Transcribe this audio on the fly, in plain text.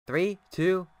3,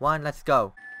 2, 1, let's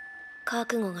go. Now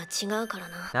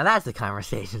that's a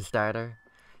conversation starter.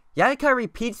 Yayaka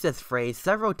repeats this phrase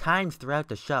several times throughout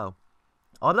the show.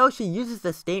 Although she uses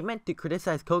the statement to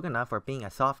criticize Kogana for being a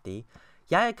softie,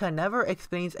 Yayaka never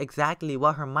explains exactly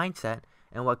what her mindset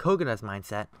and what Kogana's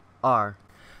mindset are.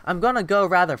 I'm gonna go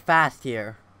rather fast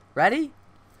here. Ready?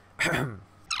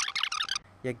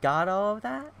 You got all of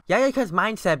that? Yayaka's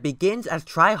mindset begins as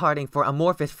tryharding for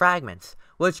amorphous fragments,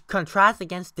 which contrasts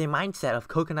against the mindset of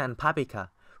Kokona and Paprika,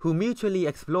 who mutually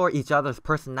explore each other's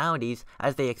personalities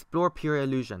as they explore pure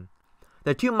illusion.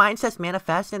 The two mindsets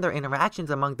manifest in their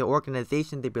interactions among the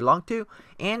organization they belong to,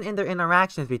 and in their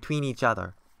interactions between each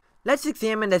other. Let's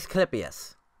examine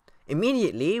Asclepius.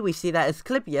 Immediately, we see that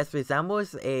Asclepius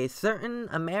resembles a certain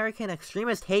American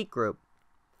extremist hate group.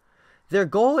 Their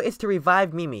goal is to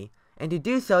revive Mimi, and to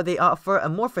do so they offer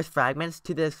amorphous fragments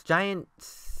to this giant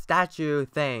statue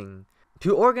thing.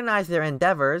 To organize their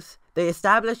endeavors, they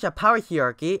establish a power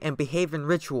hierarchy and behave in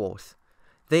rituals.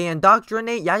 They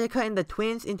indoctrinate Yayaka and the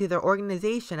twins into their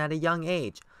organization at a young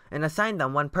age, and assign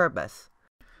them one purpose: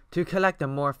 to collect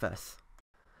amorphous.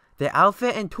 The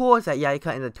outfit and tools that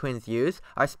Yayaka and the twins use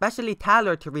are specially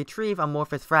tailored to retrieve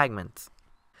amorphous fragments.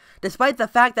 Despite the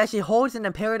fact that she holds an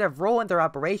imperative role in their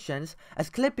operations,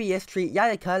 Asclepius treat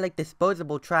Yayaka like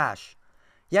disposable trash.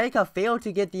 Yayaka failed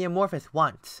to get the amorphous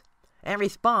once. In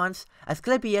response,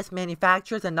 Asclepius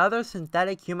manufactures another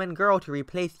synthetic human girl to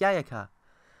replace Yayaka.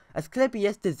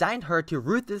 Asclepius designed her to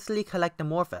ruthlessly collect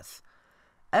amorphous.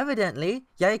 Evidently,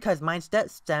 Yayaka's mindset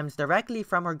stems directly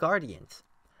from her guardians.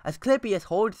 Asclepius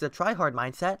holds the tryhard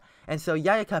mindset, and so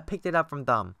Yayaka picked it up from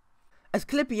them.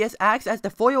 Asclepius acts as the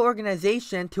foil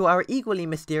organization to our equally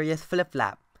mysterious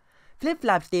Flip-Flap.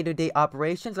 Flip-Flap's day-to-day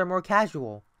operations are more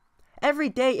casual. Every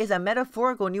day is a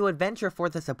metaphorical new adventure for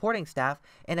the supporting staff,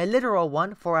 and a literal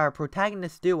one for our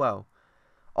protagonist duo.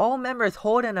 All members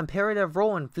hold an imperative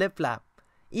role in Flip-Flap.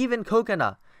 Even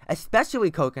Kokona, especially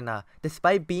Kokona,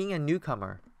 despite being a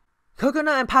newcomer.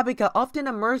 Kokona and Paprika often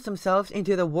immerse themselves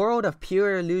into the world of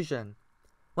pure illusion.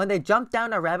 When they jump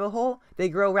down a rabbit hole, they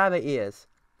grow rabbit ears.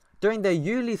 During the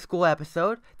yearly school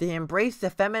episode, they embrace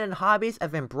the feminine hobbies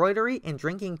of embroidery and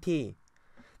drinking tea.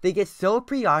 They get so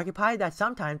preoccupied that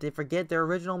sometimes they forget their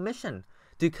original mission,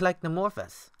 to collect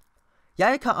amorphous.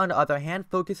 Yayaka, on the other hand,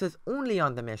 focuses only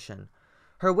on the mission.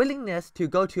 Her willingness to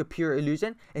go to a pure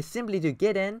illusion is simply to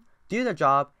get in, do the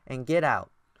job, and get out.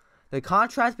 The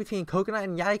contrast between Kokona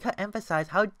and Yayaka emphasize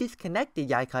how disconnected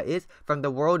Yayaka is from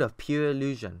the world of pure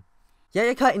illusion.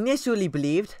 Yayaka initially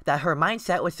believed that her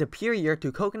mindset was superior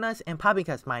to Kokona's and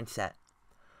Paprika's mindset.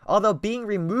 Although being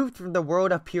removed from the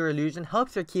world of pure illusion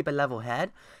helps her keep a level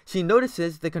head, she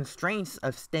notices the constraints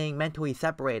of staying mentally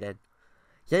separated.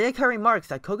 Yayaka remarks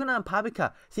that Kokona and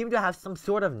Paprika seem to have some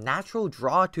sort of natural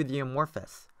draw to the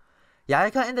amorphous.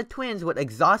 Yayaka and the twins would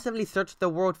exhaustively search the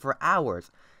world for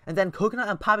hours, and then Kokona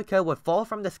and Paprika would fall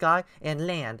from the sky and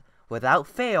land, without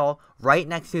fail, right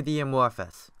next to the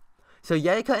amorphous. So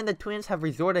Yayaka and the twins have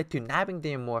resorted to nabbing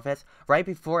the amorphous right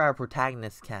before our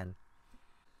protagonists can.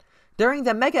 During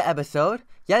the mega episode,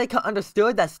 Yayaka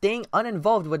understood that staying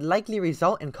uninvolved would likely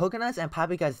result in Kokona's and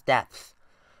Paprika's deaths.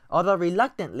 Although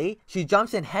reluctantly, she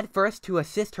jumps in headfirst to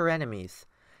assist her enemies.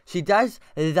 She does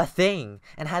the thing,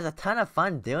 and has a ton of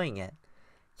fun doing it.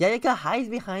 Yayaka hides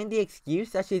behind the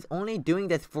excuse that she's only doing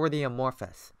this for the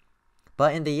amorphous.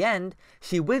 But in the end,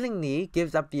 she willingly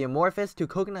gives up the amorphous to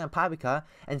Kokona and Paprika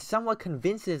and somewhat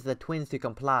convinces the twins to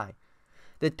comply.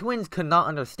 The twins could not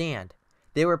understand.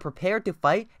 They were prepared to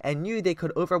fight and knew they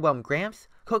could overwhelm Gramps,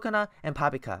 Kokona, and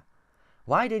Paprika.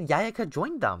 Why did Yayaka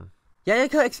join them?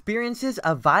 Yayaka experiences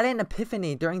a violent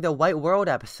epiphany during the White World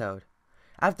episode.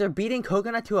 After beating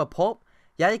Kokona to a pulp,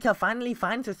 Yayaka finally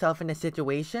finds herself in a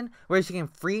situation where she can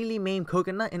freely maim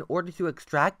Kokona in order to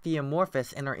extract the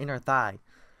amorphous in her inner thigh.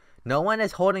 No one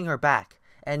is holding her back,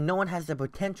 and no one has the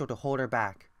potential to hold her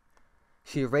back.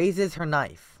 She raises her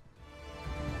knife.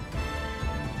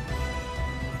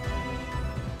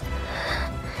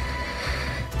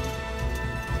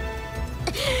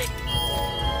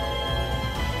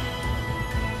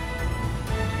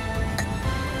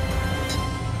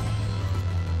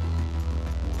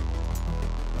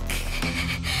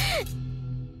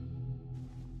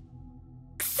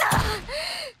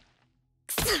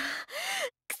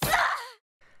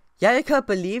 Yayaka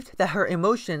believed that her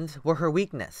emotions were her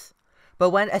weakness,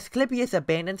 but when Asclepius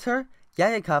abandons her,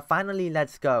 Yayaka finally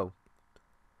lets go.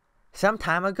 Some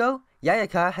time ago,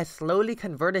 Yayaka has slowly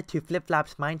converted to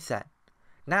Flip-Flap's mindset.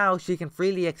 Now she can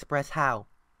freely express how.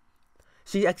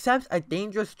 She accepts a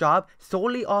dangerous job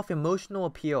solely off emotional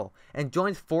appeal and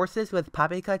joins forces with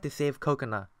Paprika to save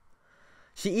Kokona.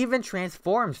 She even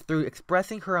transforms through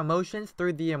expressing her emotions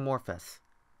through the amorphous.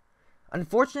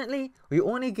 Unfortunately, we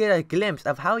only get a glimpse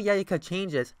of how Yayaka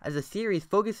changes as the series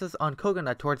focuses on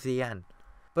Kogana towards the end.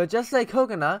 But just like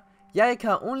Kogana,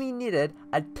 Yayaka only needed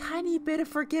a tiny bit of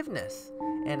forgiveness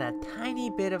and a tiny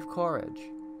bit of courage.